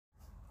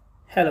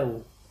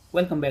Hello,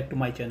 welcome back to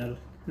my channel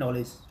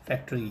Knowledge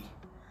Factory.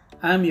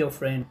 I am your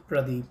friend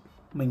Pradeep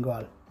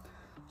Mingwal.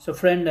 So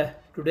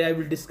today I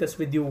will discuss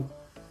with you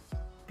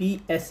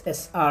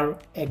PSSR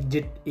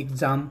Exit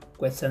Exam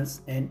questions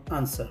and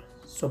answer.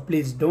 So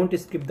please don't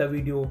skip the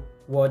video,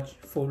 watch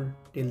full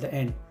till the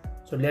end.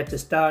 So let's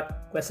start.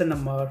 Question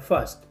number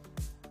first.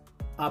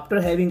 After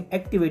having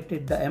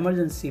activated the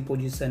emergency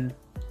position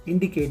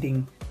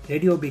indicating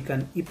radio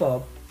beacon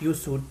EPOB, you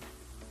should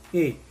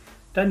A.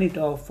 Turn it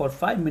off for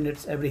 5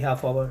 minutes every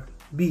half hour.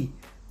 B.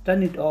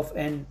 Turn it off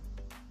and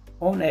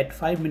on at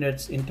 5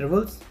 minutes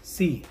intervals.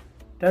 C.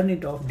 Turn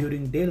it off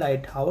during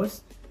daylight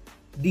hours.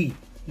 D.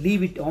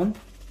 Leave it on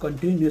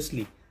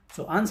continuously.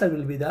 So answer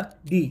will be the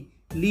D.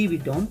 Leave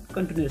it on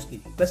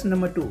continuously. Question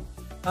number 2.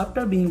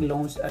 After being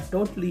launched, a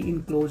totally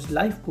enclosed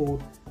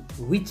lifeboat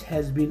which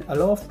has been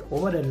aloft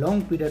over a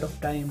long period of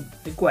time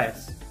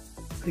requires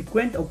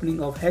frequent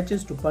opening of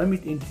hatches to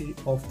permit entry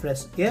of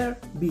fresh air.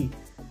 B.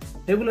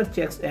 Regular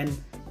checks and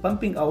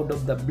pumping out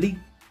of the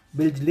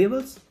bilge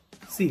levels.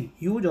 C.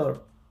 Use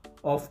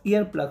of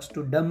ear plugs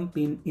to dump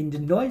in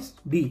engine noise.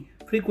 D.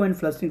 Frequent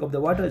flushing of the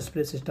water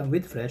spray system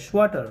with fresh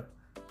water.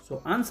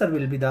 So answer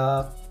will be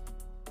the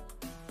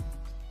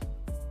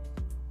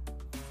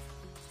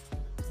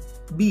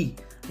B.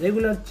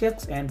 Regular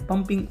checks and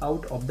pumping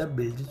out of the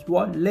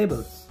bilge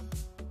levels.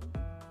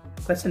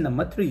 Question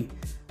number 3.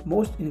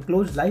 Most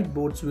enclosed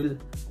lifeboats will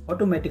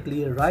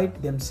automatically right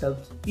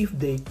themselves if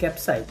they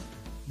capsize.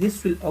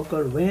 This will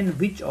occur when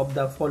which of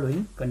the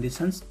following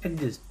conditions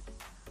exist?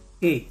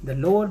 A. The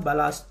lower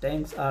ballast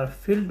tanks are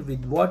filled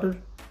with water.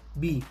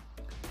 B.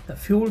 The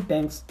fuel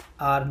tanks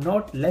are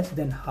not less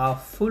than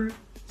half full.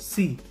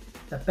 C.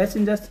 The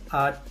passengers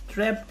are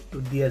trapped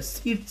to their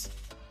seats.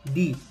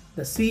 D.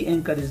 The sea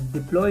anchor is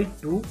deployed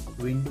to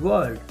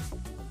windward.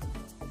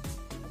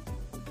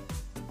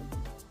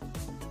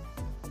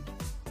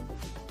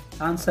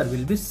 Answer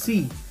will be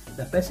C.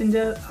 The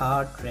passengers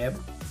are trapped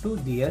to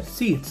their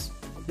seats.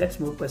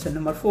 Let's move question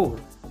number 4.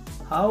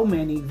 How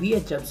many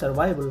VHF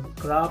survival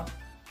craft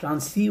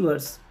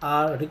transceivers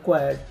are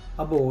required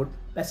aboard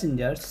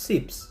passenger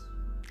ships?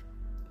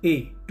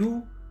 A.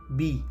 2.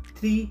 B.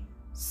 3.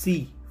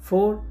 C.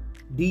 4.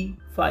 D.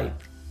 5.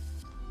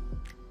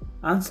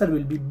 Answer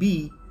will be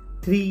B.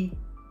 3.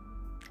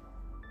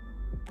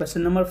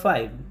 Question number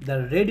 5.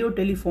 The radio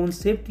telephone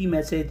safety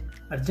message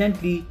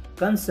urgently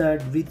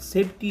concerned with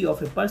safety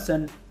of a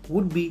person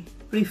would be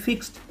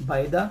prefixed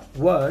by the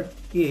word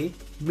A.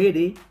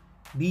 Mayday.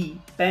 B.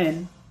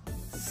 Pan.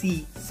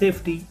 C.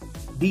 Safety.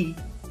 D.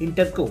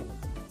 Interco.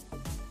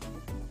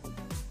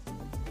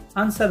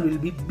 Answer will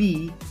be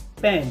B.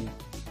 Pan.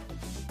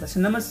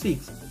 Question number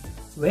 6.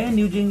 When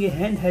using a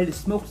handheld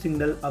smoke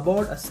signal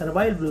aboard a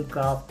survival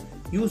craft,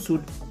 you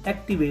should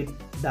activate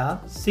the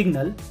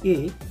signal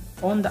A.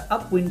 On the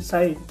upwind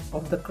side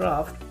of the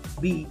craft.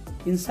 B.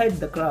 Inside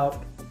the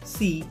craft.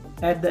 C.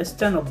 At the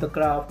stern of the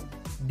craft.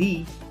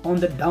 D. On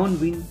the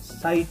downwind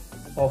side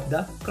of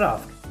the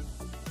craft.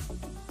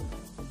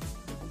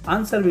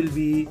 Answer will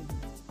be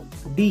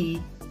D.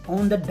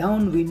 On the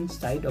downwind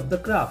side of the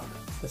craft.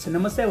 Question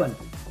number 7.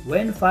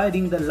 When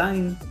firing, the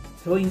line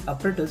throwing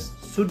apparatus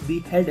should be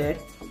held at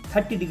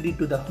 30 degree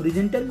to the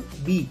horizontal.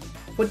 B.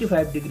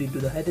 45 degree to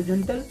the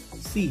horizontal.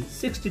 C.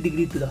 60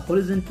 degree to the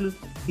horizontal.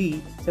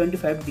 D.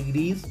 75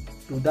 degrees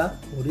to the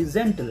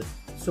horizontal.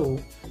 So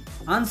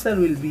answer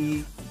will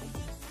be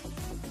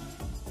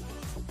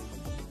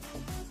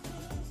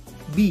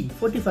B.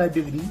 45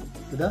 degree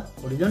to the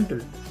horizontal.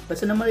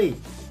 Question number 8.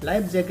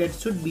 Life jacket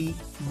should be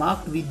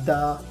marked with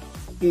the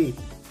A.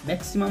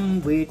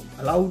 Maximum weight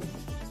allowed.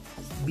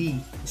 B.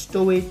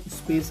 Stowage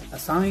space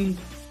assigned.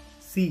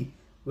 C.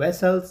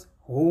 Vessels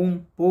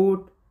home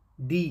port.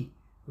 D.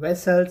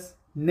 Vessel's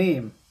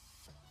name.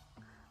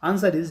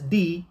 Answer is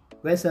D.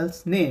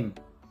 Vessel's name.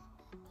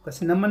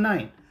 Question number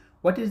 9.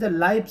 What is the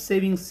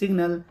life-saving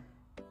signal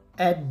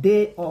at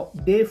day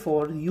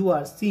 4 you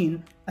are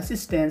seen?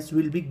 Assistance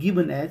will be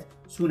given as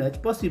soon as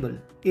possible.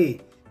 A.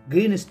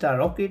 Green star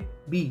rocket.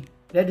 B.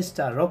 Red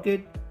star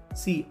rocket.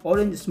 C.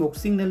 Orange smoke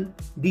signal.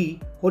 D.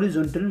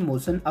 Horizontal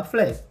motion a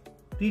flag.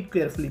 Read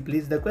carefully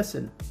please the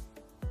question.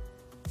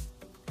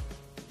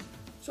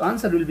 So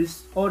answer will be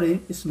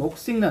orange smoke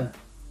signal.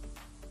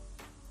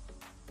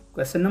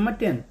 Question number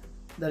 10.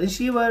 The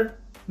receiver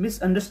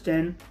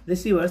misunderstands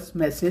receiver's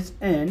message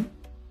and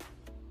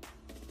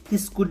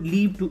this could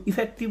lead to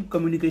effective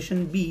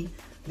communication. B.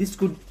 This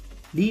could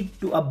lead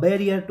to a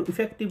barrier to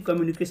effective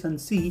communication.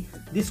 C.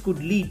 This could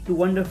lead to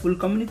wonderful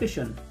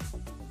communication.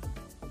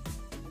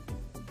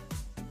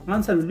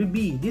 Answer will be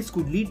B. This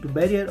could lead to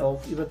barrier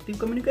of effective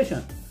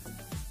communication.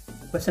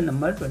 Question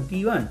number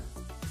 21.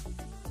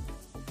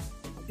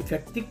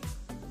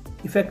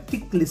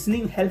 Effective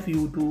listening helps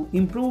you to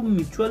improve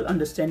mutual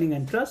understanding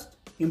and trust,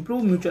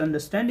 improve mutual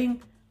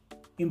understanding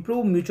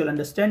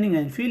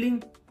and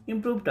feeling,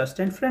 improve trust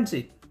and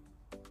friendship.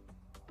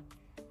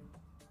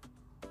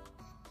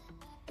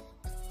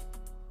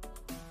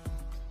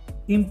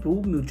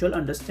 Improve mutual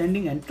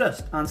understanding and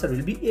trust. Answer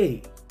will be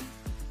A.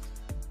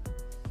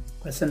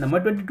 Question number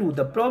 22.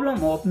 The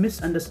problem of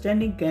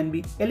misunderstanding can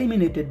be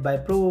eliminated by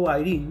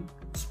providing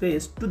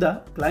space to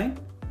the client,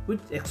 which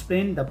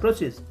explain the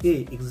process.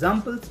 A.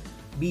 Examples.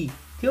 B.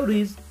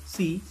 Theories.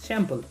 C.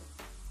 Sample.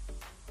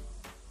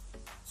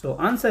 So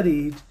answer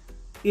is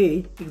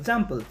A.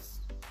 Examples.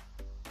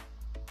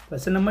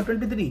 Question number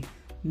 23.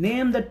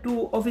 Name the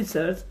two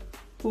officers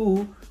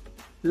who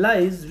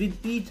lies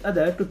with each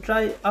other to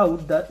try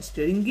out the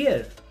steering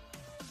gear.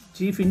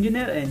 Chief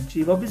Engineer and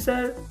Chief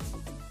Officer.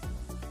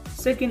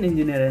 Second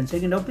Engineer and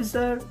Second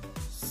Officer.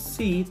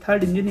 C.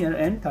 Third Engineer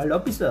and Third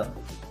Officer.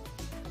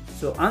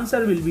 So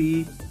answer will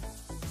be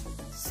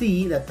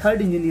C. The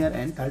Third Engineer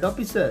and Third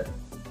Officer.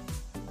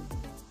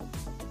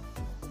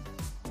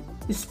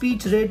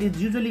 Speech rate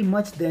is usually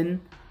much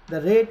than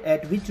the rate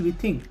at which we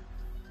think.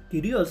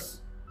 Curious.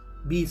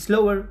 B.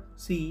 Slower.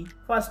 C.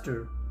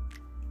 Faster.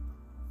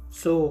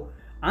 So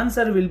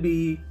answer will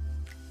be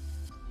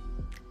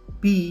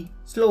B.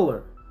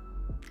 Slower.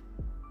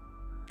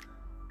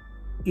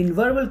 In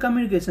verbal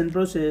communication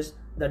process,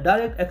 the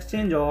direct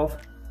exchange of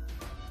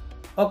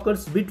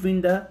occurs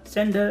between the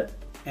sender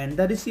and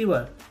the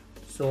receiver.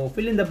 So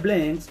fill in the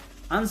blanks.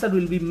 Answer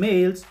will be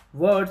mails,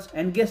 words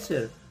and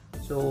gesture.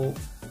 So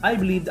I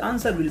believe the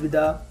answer will be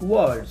the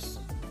words.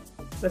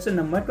 Question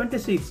number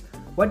 26.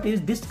 What is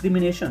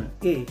discrimination?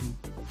 A.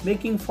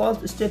 Making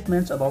false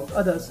statements about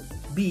others.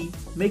 B.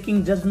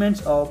 Making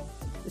judgments of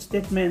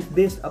statements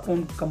based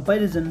upon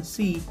comparison.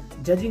 C.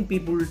 Judging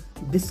people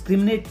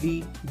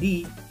discriminately.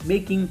 D.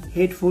 Making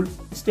hateful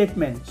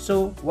statements.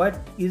 So what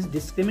is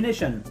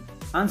discrimination?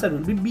 Answer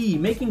will be B.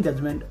 Making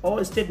judgment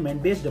or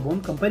statement based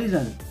upon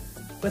comparison.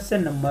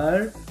 Question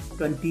number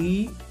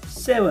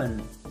 27.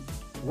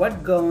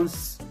 What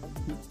governs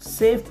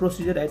safe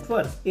procedure at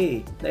work?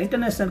 A. The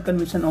International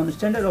Convention on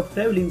Standard of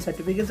Traveling,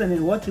 Certification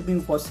and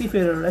Worshiping for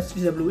Seafarer,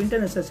 STSDSD,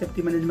 International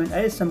Safety Management,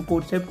 ISM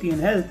Code, Safety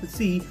and Health.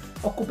 C.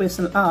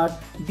 Occupational Art.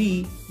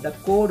 D. The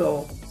Code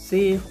of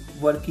Safe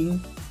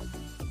Working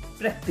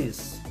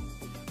Practice.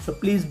 So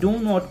please do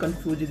not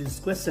confuse this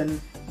question.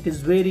 It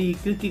is very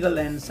critical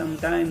and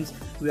sometimes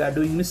we are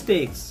doing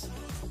mistakes.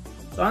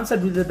 So answer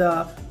will be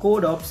the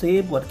Code of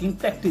Safe Working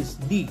Practice.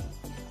 D.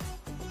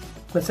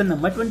 Question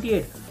number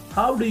 28.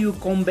 How do you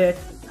combat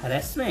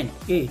harassment?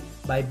 A.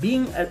 By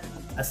being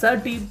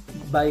assertive.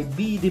 By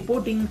B.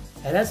 Reporting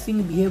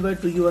harassing behavior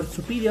to your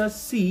superiors.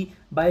 C.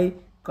 By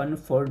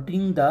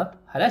confronting the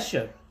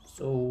harasser.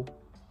 So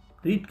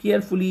read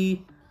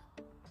carefully.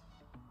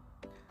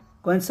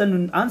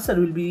 Answer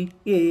will be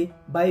A.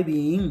 By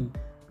being.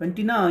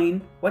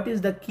 29. What is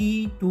the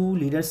key to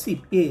leadership?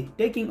 A.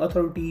 Taking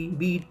authority.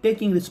 B.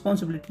 Taking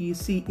responsibility.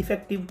 C.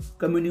 Effective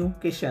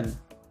communication.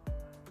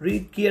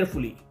 Read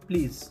carefully,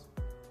 please.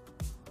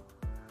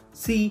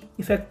 C.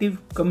 Effective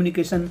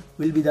communication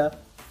will be the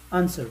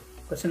answer.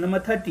 Question number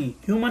 30.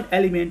 Human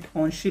element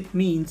on ship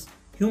means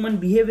human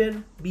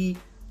behavior. B.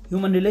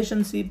 Human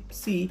relationship.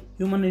 C.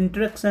 Human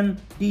interaction.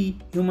 D.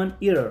 Human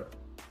error.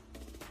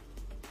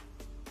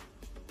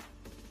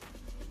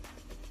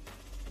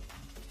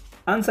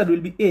 Answer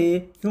will be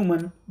A.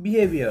 Human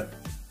behavior.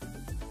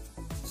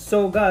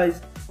 So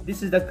guys,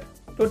 this is the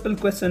total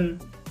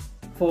question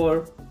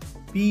for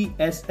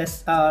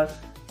PSSR.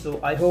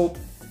 So I hope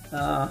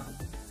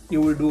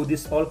you will do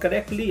this all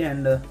correctly,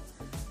 and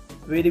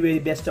very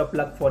best of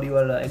luck for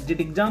your exit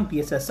exam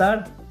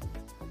PSSR.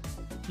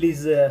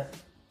 Please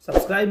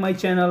subscribe my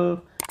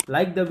channel,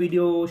 like the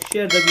video,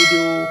 share the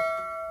video,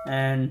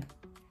 and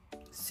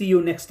see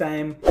you next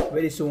time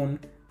very soon.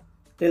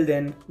 Till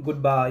then,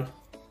 goodbye.